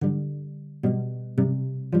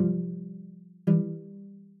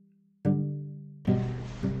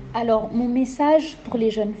Alors, mon message pour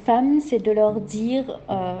les jeunes femmes, c'est de leur dire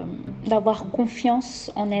d'avoir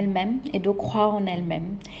confiance en elles-mêmes et de croire en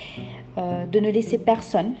elles-mêmes, de ne laisser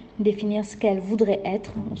personne définir ce qu'elles voudraient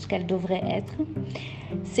être ou ce qu'elles devraient être.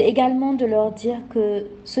 C'est également de leur dire que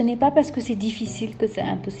ce n'est pas parce que c'est difficile que c'est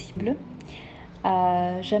impossible.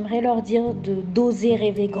 J'aimerais leur dire de d'oser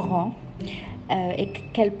rêver grand et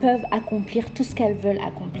qu'elles peuvent accomplir tout ce qu'elles veulent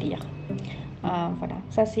accomplir. Voilà,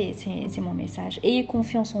 ça c'est mon message. Ayez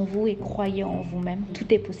confiance en vous et croyez en vous-même,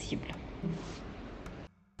 tout est possible.